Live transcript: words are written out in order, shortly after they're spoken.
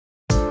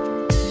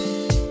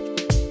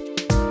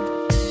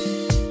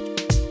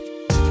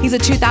He's a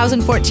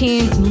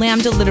 2014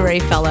 Lambda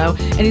Literary Fellow,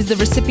 and he's the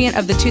recipient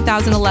of the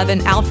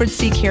 2011 Alfred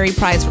C. Carey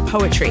Prize for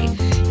Poetry.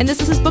 And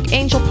this is his book,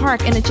 Angel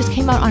Park, and it just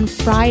came out on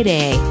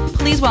Friday.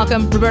 Please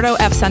welcome Roberto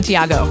F.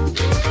 Santiago.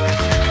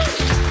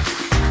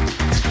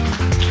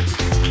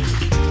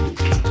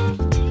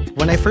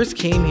 When I first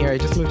came here, I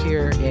just moved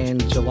here in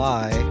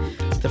July.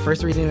 The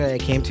first reading that I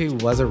came to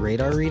was a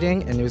radar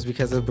reading, and it was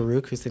because of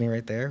Baruch, who's sitting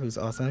right there, who's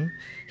awesome.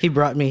 He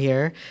brought me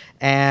here,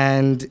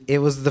 and it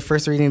was the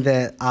first reading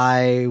that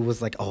I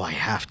was like, oh, I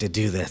have to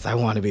do this. I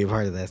want to be a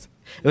part of this.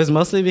 It was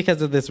mostly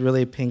because of this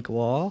really pink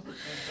wall,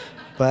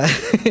 but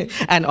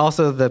and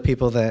also the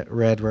people that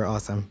read were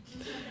awesome.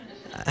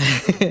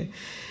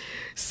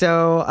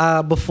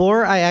 So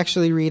before I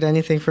actually read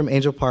anything from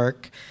Angel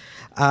Park,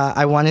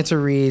 I wanted to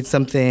read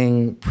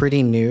something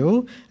pretty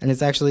new, and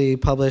it's actually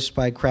published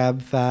by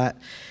Crab Fat,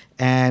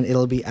 and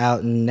it'll be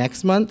out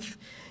next month.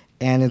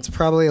 And it's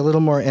probably a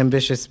little more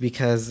ambitious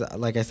because,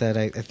 like I said,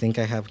 I think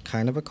I have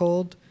kind of a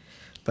cold,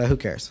 but who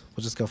cares?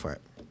 We'll just go for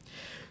it.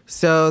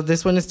 So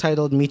this one is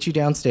titled Meet You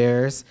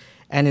Downstairs,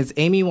 and it's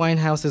Amy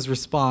Winehouse's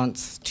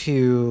response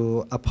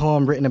to a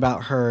poem written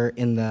about her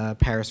in the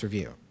Paris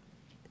Review.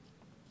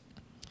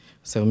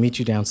 So Meet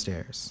You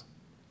Downstairs.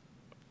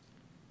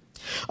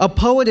 A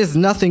poet is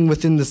nothing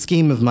within the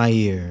scheme of my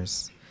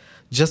years.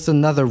 Just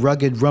another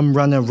rugged rum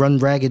runner, run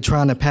ragged,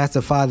 trying to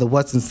pacify the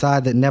what's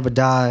inside that never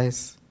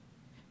dies.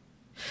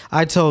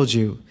 I told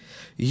you,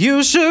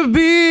 you should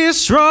be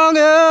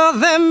stronger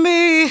than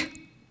me.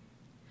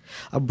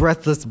 A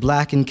breathless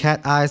black and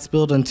cat eye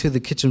spilled onto the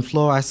kitchen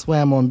floor. I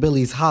swam on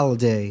Billy's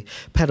holiday,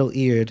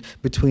 pedal-eared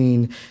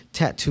between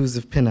tattoos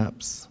of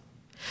pinups.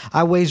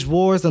 I waged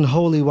wars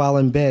unholy while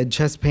in bed,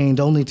 chest pained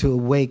only to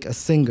awake a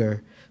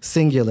singer.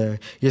 Singular,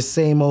 your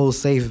same old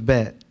safe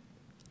bet.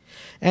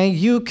 And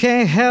you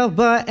can't help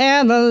but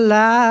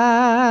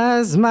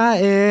analyze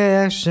my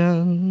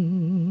actions.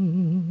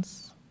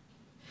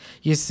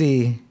 You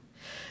see,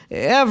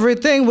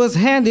 everything was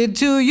handed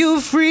to you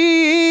free.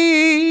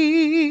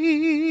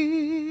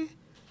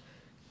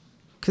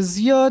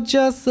 'Cause you're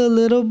just a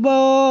little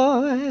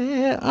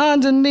boy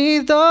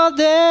underneath all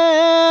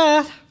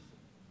that.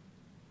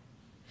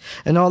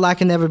 And all I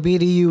can ever be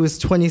to you is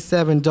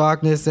 27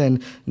 darkness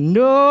and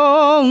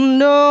no,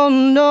 no,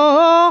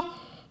 no.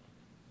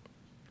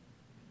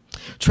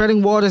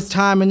 Treading water's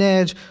time and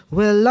edge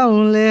will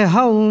only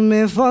hold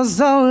me for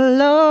so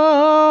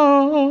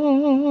long.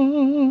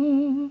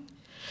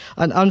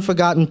 An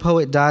unforgotten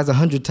poet dies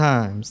 100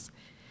 times.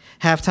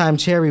 Halftime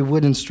cherry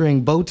wooden string,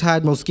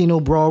 bow-tied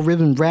Moschino bra,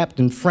 ribbon wrapped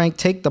in frank.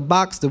 Take the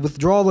box, the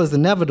withdrawal is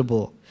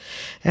inevitable.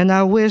 And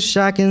I wish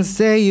I can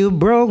say you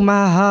broke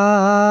my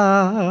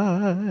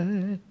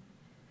heart.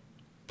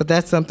 But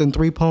that's something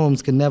 3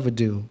 poems can never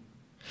do.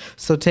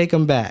 So take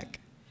them back.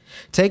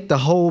 Take the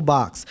whole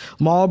box.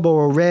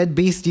 Marlboro Red,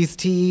 Beasties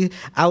Tea,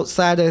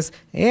 Outsiders,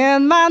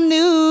 and my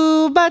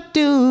new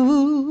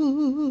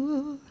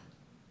Badu.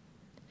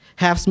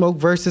 Half-smoked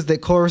verses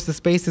that chorus the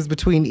spaces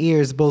between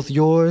ears, both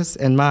yours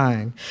and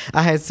mine.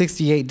 I had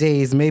 68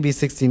 days, maybe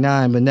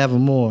 69, but never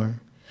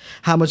more.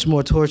 How much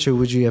more torture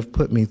would you have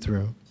put me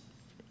through?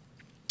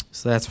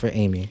 So that's for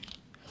Amy.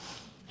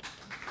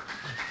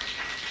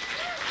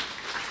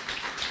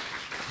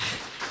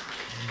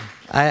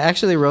 I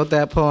actually wrote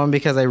that poem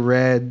because I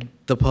read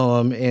the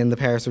poem in the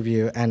Paris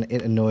Review, and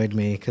it annoyed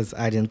me because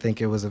I didn't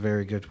think it was a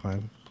very good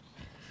poem.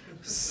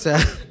 So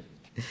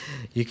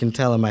you can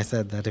tell him I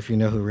said that if you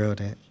know who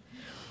wrote it.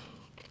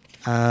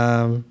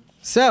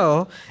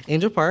 So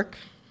Angel Park,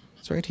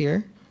 it's right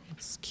here.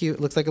 It's cute.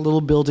 It looks like a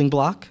little building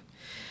block.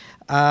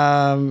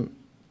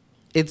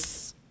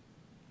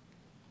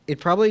 It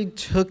probably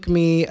took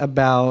me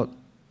about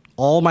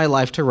all my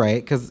life to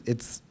write because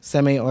it's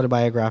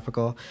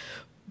semi-autobiographical,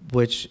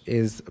 which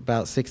is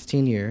about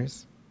 16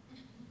 years.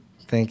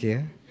 Thank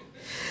you.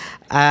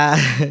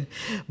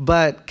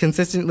 But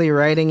consistently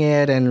writing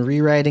it and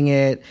rewriting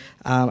it,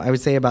 I would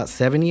say about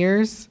 7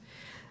 years,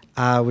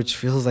 which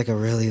feels like a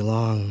really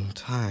long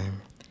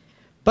time.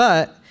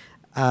 But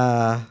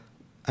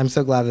I'm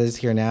so glad that it's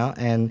here now.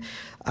 And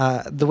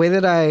the way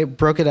that I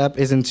broke it up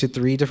is into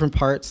 3 different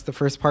parts. The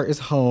first part is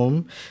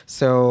home.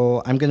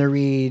 So I'm going to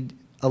read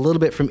a little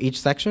bit from each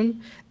section,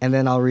 and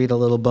then I'll read a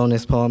little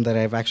bonus poem that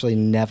I've actually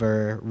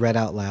never read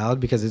out loud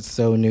because it's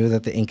so new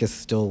that the ink is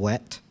still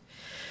wet.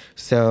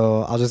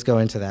 So I'll just go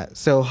into that.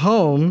 So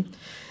home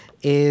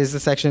is the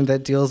section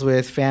that deals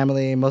with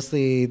family,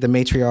 mostly the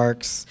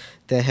matriarchs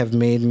that have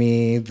made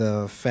me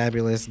the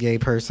fabulous gay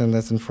person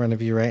that's in front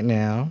of you right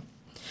now.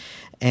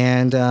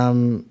 And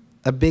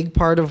a big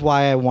part of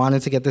why I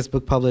wanted to get this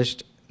book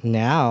published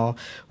now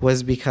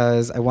was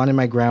because I wanted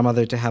my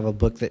grandmother to have a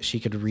book that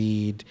she could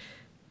read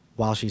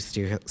while she's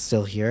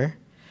still here.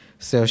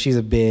 So she's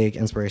a big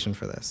inspiration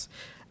for this.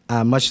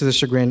 Much to the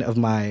chagrin of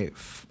my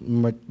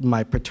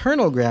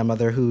paternal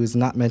grandmother, who is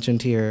not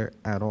mentioned here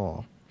at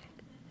all.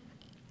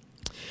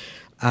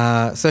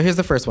 So here's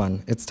the first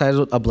one. It's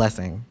titled A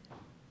Blessing.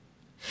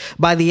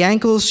 By the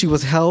ankles she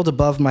was held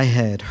above my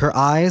head. Her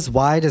eyes,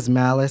 wide as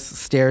malice,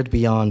 stared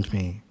beyond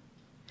me.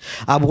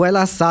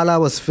 Abuela's sala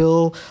was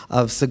full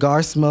of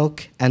cigar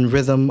smoke and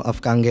rhythm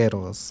of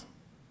cangueros.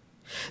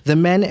 The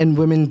men and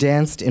women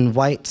danced in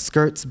white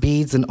skirts,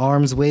 beads, and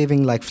arms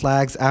waving like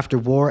flags after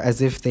war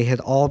as if they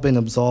had all been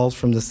absolved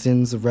from the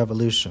sins of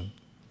revolution.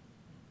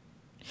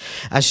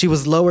 As she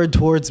was lowered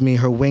towards me,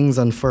 her wings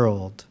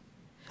unfurled,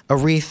 a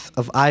wreath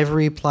of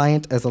ivory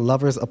pliant as a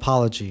lover's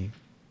apology.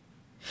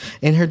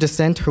 In her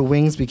descent, her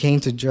wings began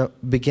to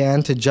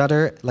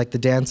judder like the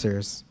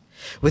dancers.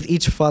 With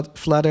each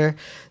flutter,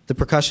 the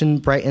percussion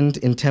brightened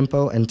in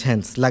tempo and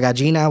tense. La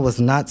gallina was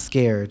not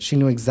scared. She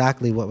knew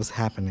exactly what was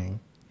happening.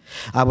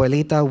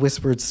 Abuelita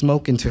whispered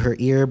smoke into her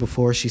ear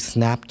before she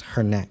snapped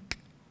her neck.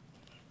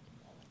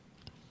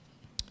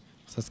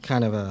 So it's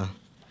kind of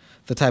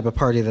the type of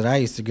party that I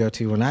used to go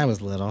to when I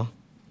was little.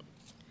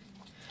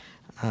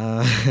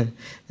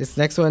 This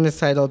next one is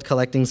titled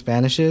Collecting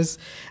Spanishes.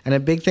 And a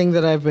big thing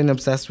that I've been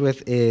obsessed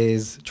with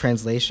is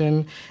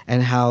translation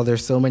and how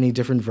there's so many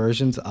different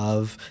versions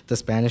of the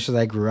Spanish that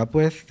I grew up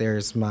with.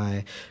 There's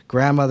my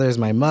grandmother's,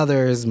 my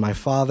mother's, my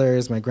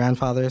father's, my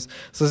grandfather's.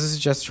 So this is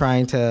just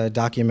trying to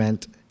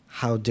document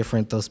how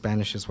different those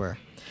Spanishes were.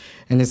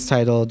 And it's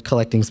titled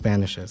Collecting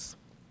Spanishes.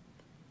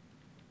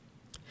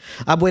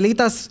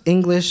 Abuelita's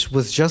English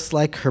was just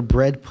like her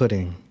bread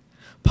pudding,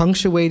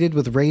 punctuated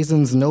with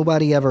raisins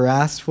nobody ever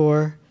asked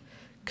for,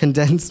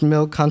 condensed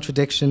milk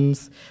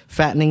contradictions,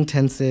 fattening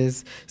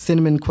tenses,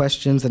 cinnamon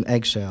questions, and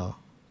eggshell.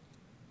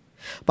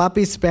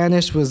 Papi's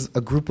Spanish was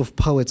a group of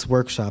poets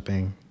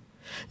workshopping,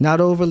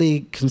 not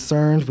overly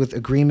concerned with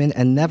agreement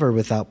and never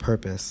without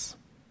purpose.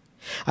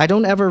 I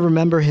don't ever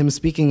remember him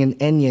speaking in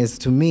ñes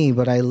to me,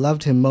 but I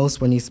loved him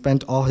most when he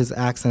spent all his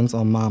accents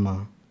on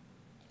mama.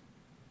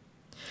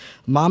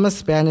 Mama's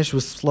Spanish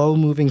was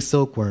slow-moving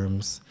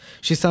silkworms.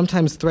 She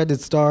sometimes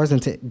threaded stars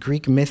into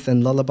Greek myth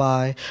and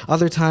lullaby.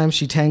 Other times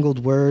she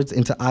tangled words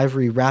into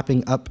ivory,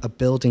 wrapping up a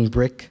building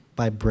brick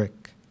by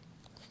brick.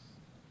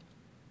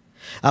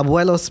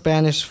 Abuelo's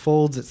Spanish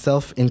folds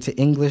itself into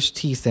English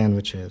tea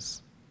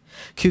sandwiches.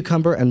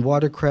 Cucumber and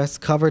watercress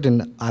covered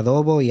in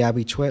adobo y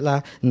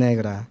habichuela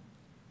negra.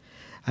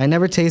 I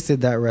never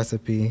tasted that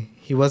recipe.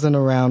 He wasn't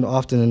around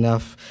often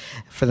enough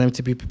for them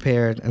to be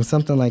prepared, and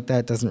something like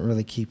that doesn't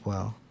really keep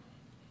well.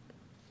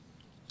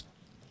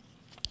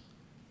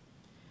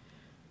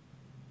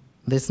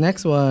 This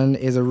next one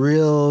is a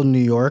real New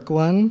York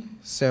one,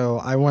 so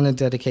I want to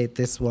dedicate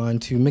this one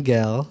to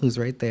Miguel, who's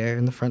right there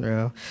in the front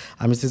row.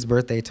 It's his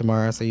birthday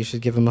tomorrow, so you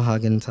should give him a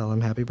hug and tell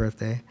him happy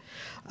birthday.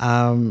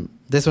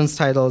 This one's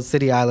titled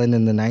City Island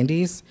in the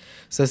 90s.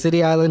 So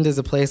City Island is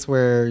a place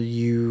where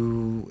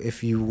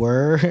if you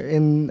were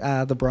in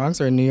the Bronx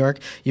or in New York,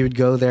 you would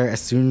go there as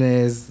soon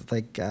as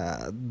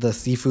the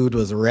seafood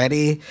was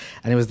ready,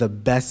 and it was the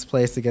best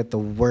place to get the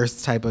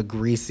worst type of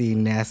greasy,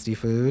 nasty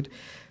food.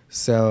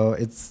 So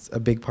it's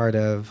a big part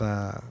of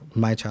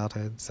my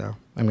childhood, so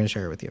I'm going to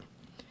share it with you.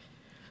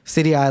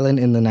 City Island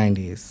in the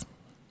 90s.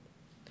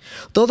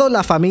 Todo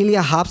la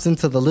familia hops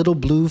into the little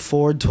blue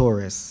Ford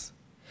Taurus.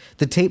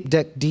 The tape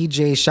deck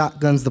DJ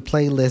shotguns the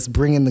playlist,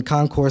 bringing the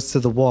concourse to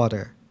the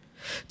water.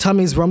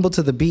 Tummies rumble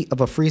to the beat of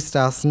a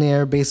freestyle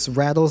snare. Bass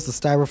rattles the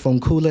styrofoam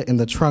cooler in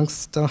the trunk.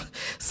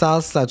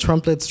 Salsa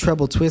trumpets,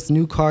 treble twist,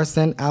 new car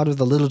sent out of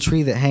the little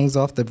tree that hangs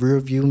off the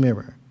rearview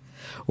mirror.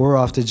 We're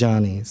off to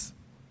Johnny's.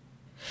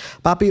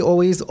 Papi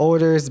always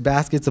orders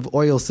baskets of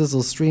oil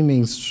sizzle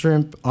streaming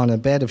shrimp on a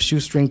bed of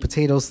shoestring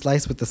potatoes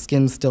sliced with the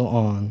skin still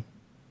on.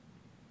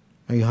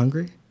 Are you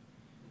hungry?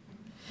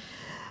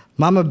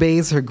 Mama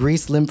bathes her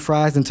greased limp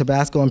fries in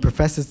Tabasco and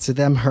professes to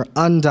them her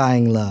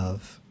undying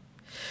love.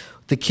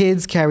 The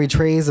kids carry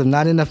trays of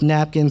not enough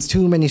napkins,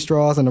 too many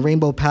straws, and a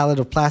rainbow palette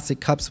of plastic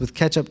cups with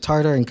ketchup,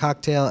 tartar, and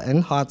cocktail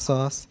and hot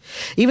sauce.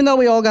 Even though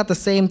we all got the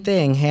same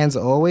thing, hands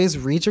always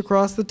reach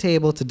across the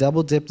table to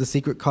double dip the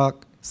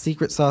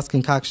secret sauce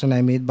concoction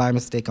I made by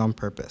mistake on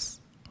purpose.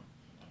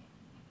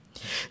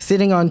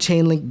 Sitting on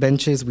chain link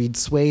benches, we'd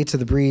sway to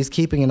the breeze,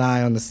 keeping an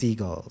eye on the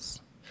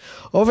seagulls.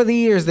 Over the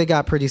years, they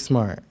got pretty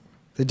smart.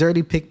 The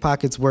dirty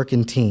pickpockets work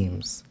in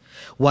teams.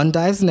 One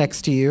dives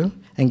next to you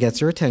and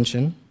gets your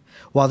attention,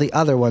 while the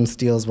other one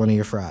steals one of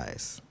your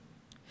fries.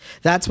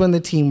 That's when the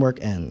teamwork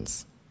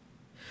ends.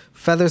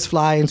 Feathers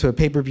fly into a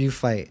pay-per-view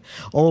fight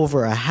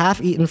over a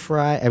half-eaten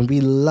fry, and we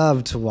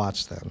love to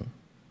watch them.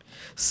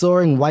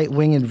 Soaring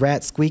white-winged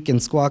rats squeak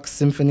and squawk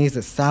symphonies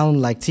that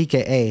sound like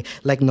TKA,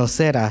 like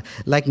Nocera,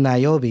 like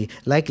Niobe,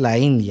 like La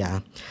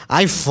India.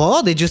 Ay,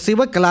 fo, did you see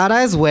what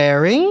Clara is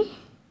wearing?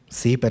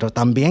 Sí, pero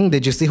también,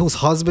 did you see whose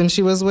husband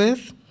she was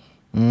with?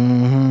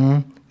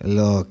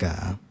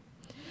 Loca.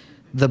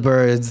 The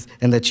birds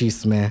and the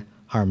chisme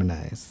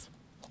harmonize.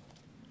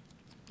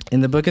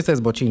 In the book it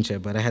says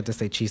bochinche, but I had to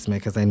say chisme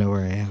because I know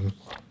where I am.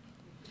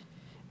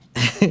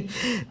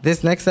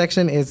 This next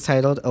section is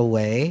titled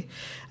Away,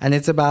 and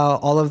it's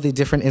about all of the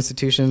different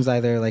institutions,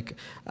 either like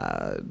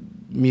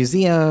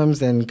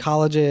museums and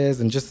colleges,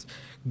 and just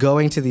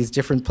going to these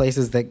different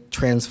places that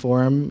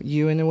transform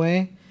you in a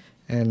way.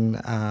 And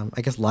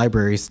I guess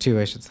libraries too,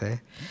 I should say.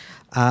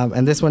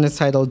 And this one is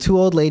titled Two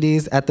Old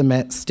Ladies at the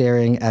Met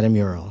Staring at a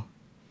Mural.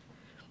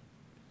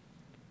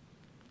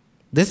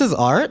 This is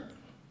art?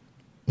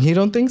 You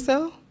don't think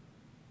so?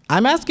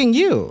 I'm asking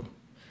you.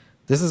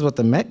 This is what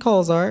the Met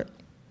calls art.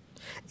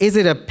 Is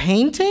it a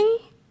painting?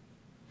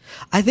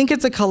 I think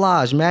it's a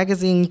collage,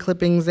 magazine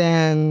clippings,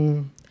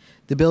 and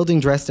the building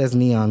dressed as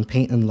neon,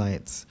 paint and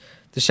lights.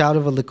 The shout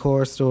of a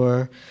liquor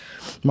store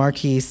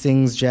marquee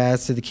sings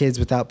jazz to the kids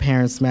without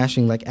parents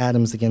smashing like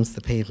atoms against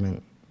the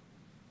pavement.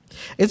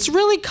 It's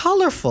really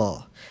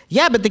colorful.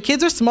 Yeah, but the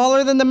kids are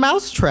smaller than the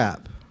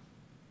mousetrap.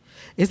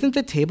 Isn't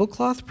the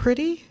tablecloth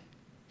pretty?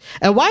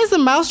 And why is the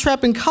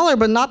mousetrap in color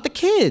but not the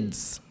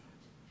kids?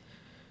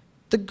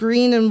 The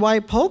green and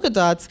white polka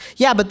dots,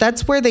 yeah, but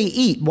that's where they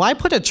eat. Why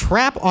put a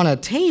trap on a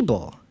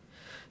table?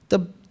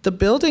 The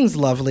building's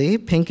lovely,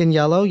 pink and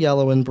yellow,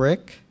 yellow and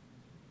brick.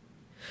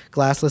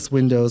 Glassless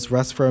windows,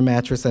 rust for a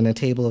mattress, and a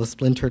table of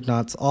splintered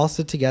knots all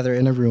sit together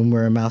in a room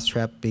where a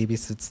mousetrap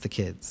babysits the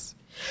kids.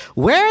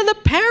 Where are the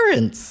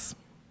parents?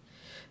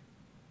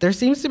 There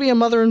seems to be a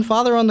mother and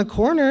father on the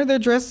corner. They're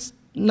dressed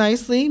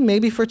nicely,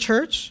 maybe for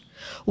church.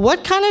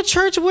 What kind of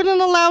church wouldn't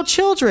allow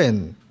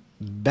children?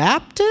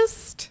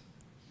 Baptist?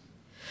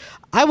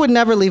 I would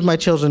never leave my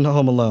children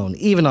home alone,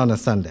 even on a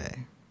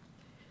Sunday.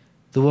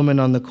 The women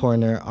on the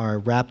corner are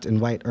wrapped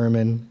in white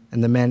ermine,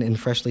 and the men in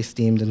freshly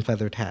steamed and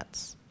feathered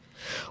hats.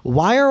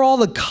 Why are all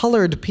the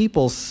colored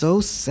people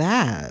so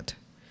sad?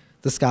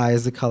 The sky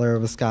is the color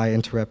of a sky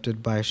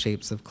interrupted by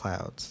shapes of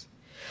clouds.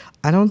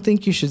 I don't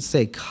think you should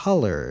say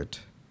colored.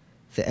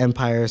 The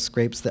empire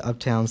scrapes the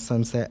uptown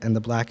sunset, and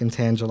the black and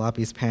tan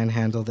jalopies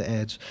panhandle the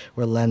edge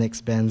where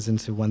Lenox bends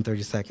into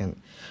 1/32.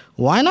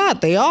 Why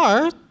not? They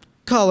are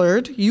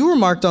colored. You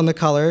remarked on the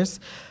colors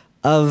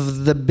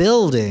of the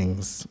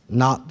buildings,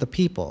 not the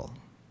people.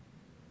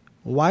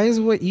 Why is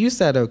what you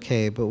said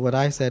okay, but what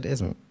I said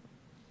isn't?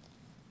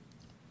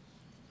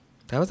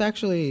 That was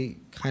actually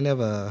kind of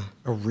a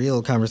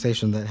real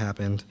conversation that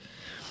happened.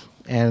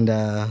 And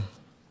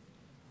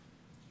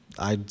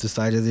I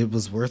decided it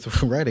was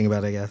worth writing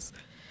about, I guess.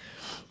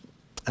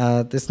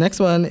 This next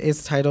one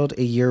is titled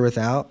A Year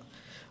Without.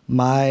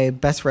 My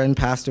best friend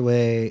passed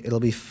away, it'll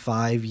be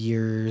 5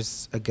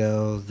 years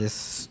ago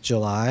this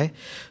July.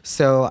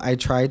 So I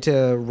tried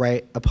to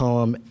write a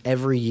poem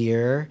every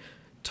year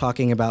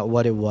talking about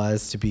what it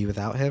was to be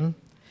without him,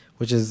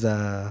 which is,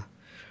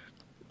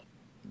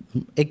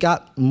 it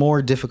got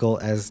more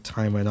difficult as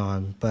time went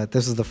on, but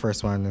this is the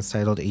first one. It's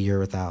titled A Year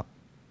Without.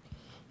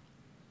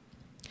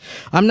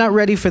 I'm not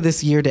ready for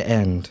this year to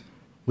end.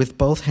 With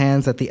both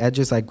hands at the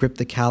edges, I grip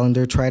the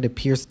calendar, try to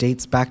pierce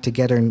dates back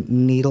together,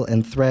 needle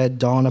and thread,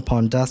 dawn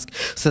upon dusk,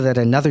 so that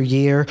another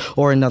year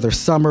or another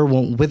summer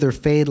won't wither,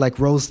 fade like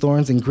rose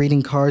thorns and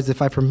greeting cards.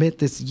 If I permit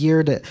this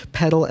year to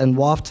pedal and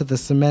waft to the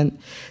cement,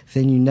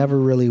 then you never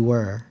really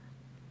were.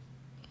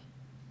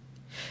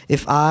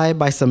 If I,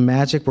 by some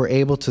magic, were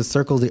able to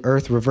circle the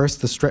earth, reverse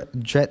the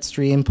jet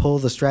stream, pull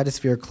the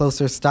stratosphere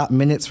closer, stop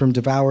minutes from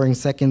devouring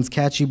seconds,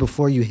 catch you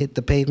before you hit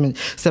the pavement,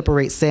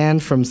 separate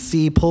sand from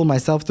sea, pull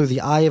myself through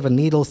the eye of a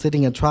needle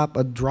sitting atop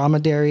a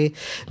dromedary,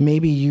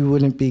 maybe you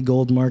wouldn't be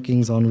gold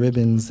markings on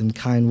ribbons and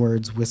kind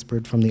words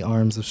whispered from the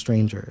arms of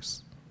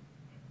strangers.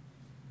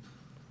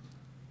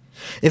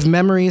 If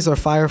memories are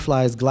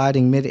fireflies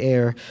gliding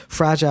midair,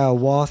 fragile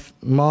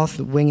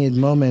moth-winged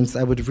moments,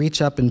 I would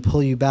reach up and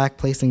pull you back,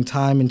 placing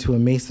time into a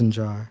mason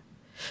jar,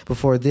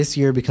 before this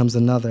year becomes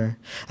another,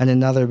 and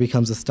another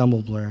becomes a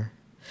stumble blur.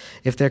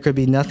 If there could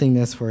be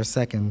nothingness for a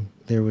second,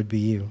 there would be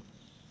you.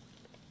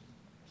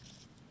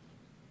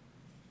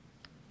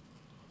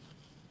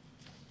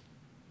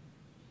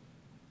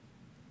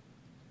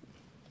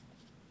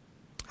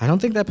 I don't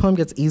think that poem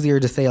gets easier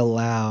to say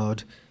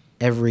aloud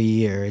every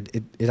year.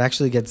 It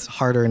actually gets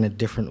harder in a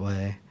different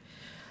way.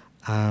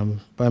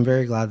 But I'm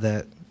very glad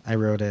that I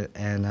wrote it,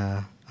 and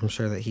I'm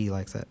sure that he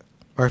likes it.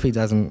 Or if he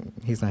doesn't,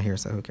 he's not here,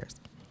 so who cares?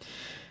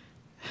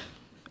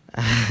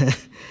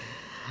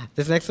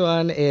 This next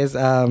one is,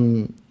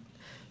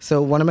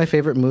 so one of my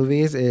favorite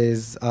movies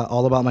is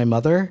All About My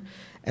Mother.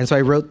 And so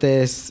I wrote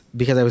this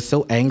because I was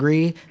so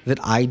angry that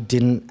I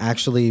didn't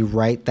actually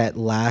write that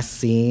last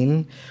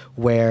scene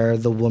where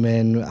the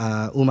woman,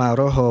 Uma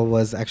Rojo,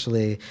 was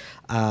actually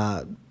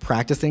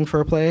practicing for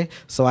a play.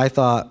 So I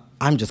thought,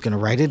 I'm just going to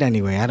write it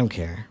anyway. I don't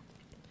care.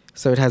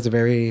 So it has a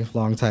very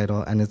long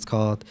title, and it's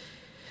called,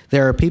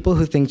 There Are People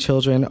Who Think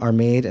Children Are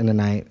Made in a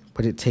Night,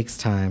 but It Takes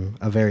Time,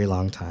 a Very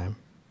Long Time.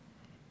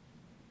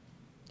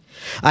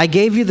 I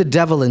gave you the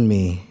devil in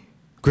me.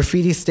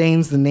 Graffiti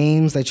stains the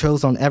names I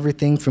chose on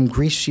everything from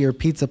grease shear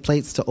pizza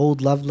plates to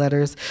old love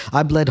letters.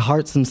 I bled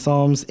hearts and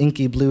psalms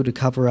inky blue to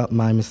cover up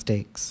my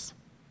mistakes.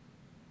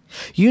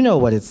 You know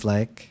what it's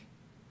like,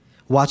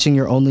 watching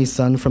your only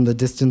son from the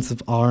distance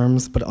of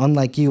arms, but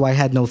unlike you, I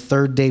had no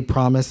third-day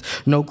promise,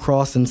 no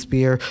cross and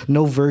spear,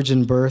 no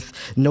virgin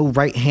birth, no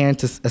right hand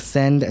to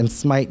ascend and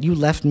smite. You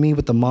left me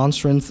with the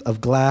monstrance of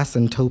glass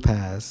and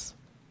topaz.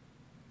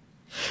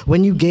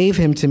 When you gave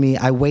him to me,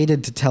 I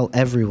waited to tell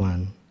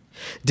everyone.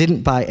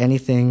 Didn't buy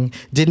anything,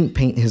 didn't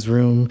paint his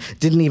room,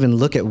 didn't even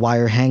look at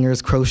wire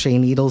hangers, crochet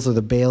needles, or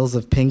the bales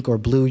of pink or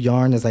blue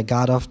yarn as I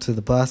got off to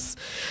the bus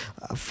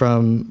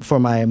for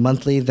my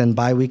monthly, then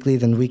bi-weekly,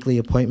 then weekly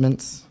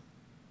appointments.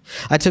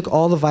 I took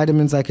all the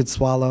vitamins I could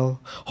swallow,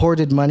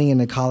 hoarded money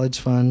in a college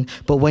fund,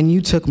 but when you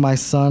took my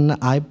son,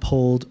 I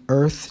pulled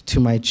earth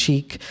to my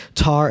cheek,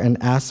 tar and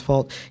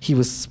asphalt. He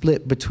was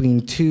split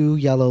between two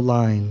yellow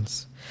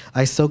lines.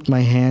 I soaked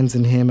my hands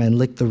in him and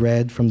licked the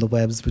red from the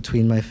webs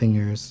between my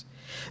fingers,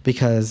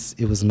 because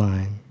it was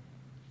mine.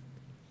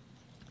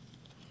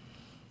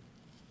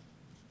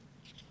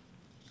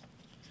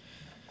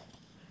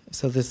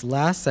 So this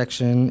last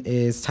section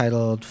is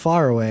titled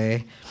Far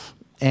Away,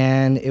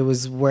 and it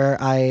was where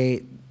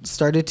I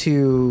started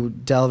to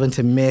delve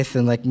into myth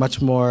and like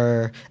much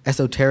more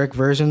esoteric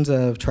versions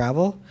of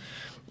travel.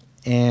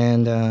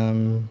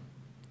 And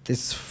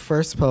this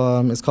first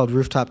poem is called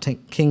Rooftop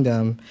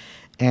Kingdom,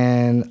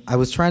 and I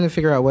was trying to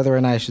figure out whether or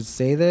not I should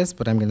say this,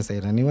 but I'm going to say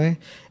it anyway.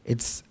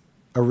 It's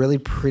a really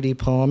pretty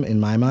poem in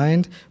my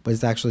mind, but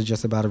it's actually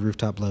just about a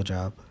rooftop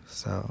blowjob.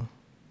 So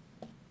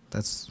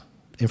that's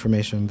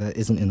information that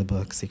isn't in the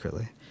book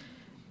secretly.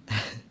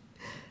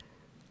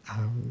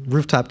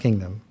 Rooftop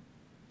Kingdom.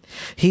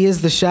 He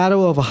is the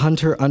shadow of a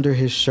hunter under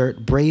his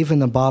shirt, brave in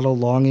the bottle,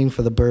 longing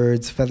for the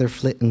birds, feather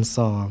flit and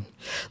song,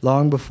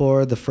 long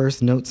before the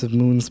first notes of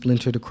moon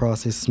splintered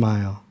across his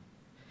smile.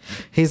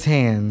 His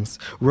hands,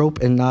 rope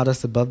and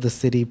knot above the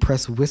city,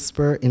 press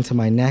whisper into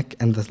my neck,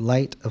 and the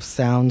light of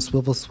sound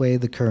swivel sway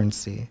the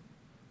currency.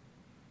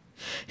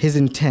 His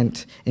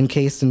intent,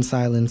 encased in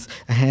silence,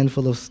 a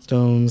handful of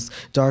stones,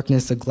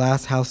 darkness, a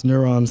glass house,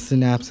 neurons,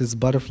 synapses,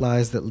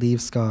 butterflies that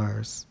leave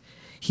scars.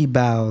 He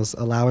bows,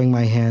 allowing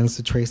my hands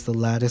to trace the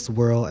lattice,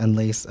 whirl, and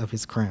lace of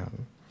his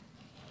crown.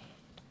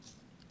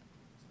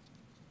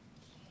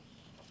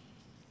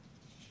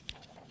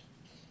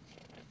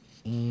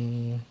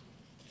 Do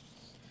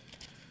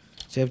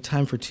you have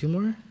time for two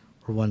more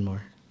or one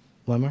more?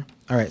 One more?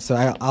 All right, so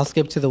I'll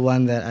skip to the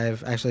one that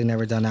I've actually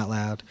never done out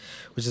loud,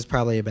 which is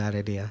probably a bad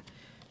idea,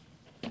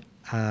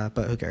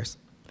 but who cares?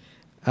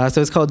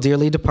 So it's called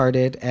Dearly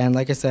Departed, and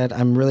like I said,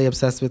 I'm really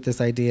obsessed with this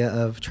idea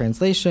of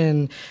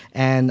translation,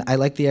 and I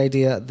like the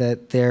idea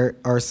that there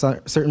are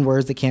certain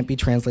words that can't be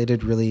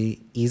translated really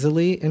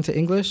easily into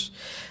English.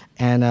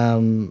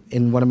 And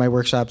in one of my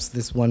workshops,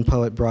 this one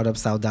poet brought up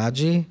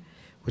saudade,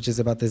 which is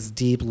about this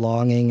deep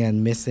longing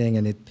and missing,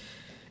 and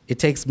it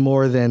takes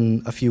more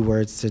than a few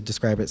words to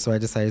describe it, so I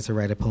decided to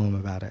write a poem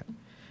about it.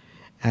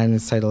 And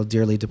it's titled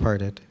Dearly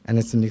Departed, and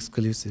it's an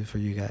exclusive for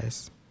you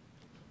guys.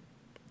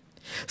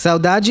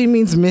 Saudade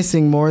means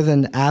missing more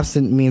than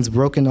absent means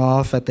broken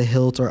off at the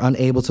hilt or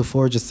unable to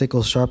forge a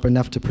sickle sharp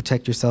enough to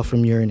protect yourself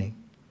from yearning.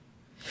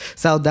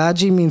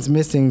 Saudade means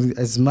missing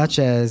as much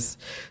as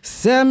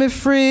set me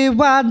free,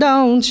 why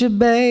don't you,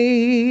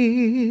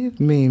 babe?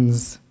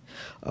 Means,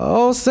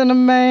 oh,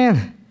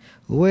 cinnamon,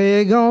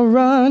 where you gonna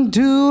run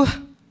to?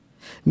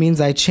 Means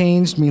I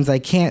changed, means I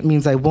can't,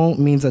 means I won't,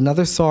 means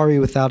another sorry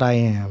without I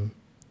am.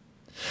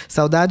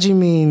 Saudade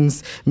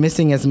means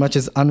missing as much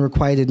as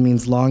unrequited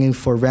means longing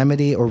for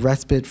remedy or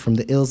respite from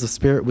the ills of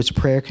spirit which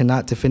prayer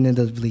cannot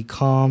definitively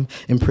calm,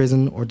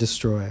 imprison, or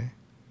destroy.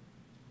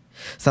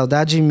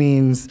 Saudade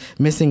means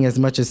missing as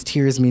much as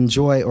tears mean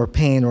joy or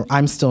pain, or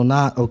I'm still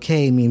not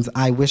okay means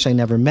I wish I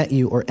never met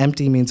you, or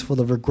empty means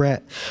full of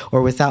regret,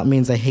 or without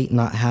means I hate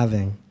not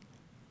having.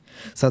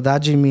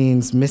 Saudade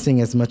means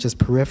missing as much as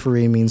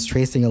periphery means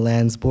tracing a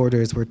land's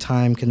borders where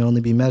time can only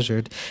be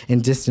measured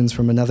in distance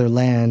from another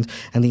land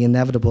and the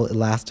inevitable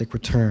elastic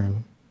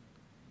return.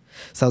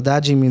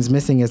 Saudade means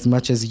missing as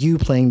much as you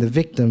playing the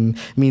victim,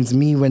 means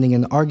me winning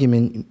an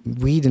argument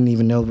we didn't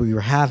even know we were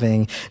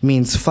having,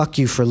 means fuck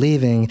you for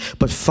leaving,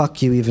 but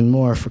fuck you even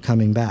more for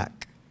coming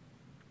back.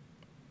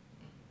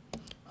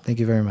 Thank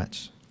you very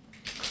much.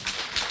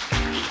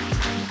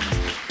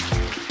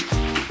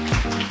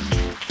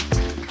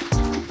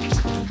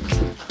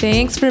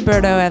 Thanks,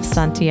 Roberto F.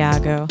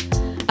 Santiago.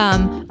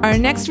 Our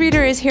next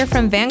reader is here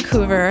from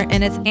Vancouver,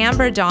 and it's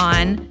Amber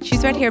Dawn.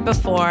 She's read here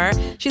before.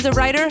 She's a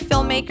writer,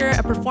 filmmaker,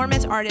 a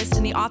performance artist,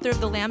 and the author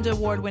of the Lambda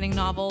Award-winning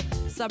novel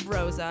Sub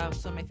Rosa,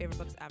 one of my favorite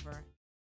books ever.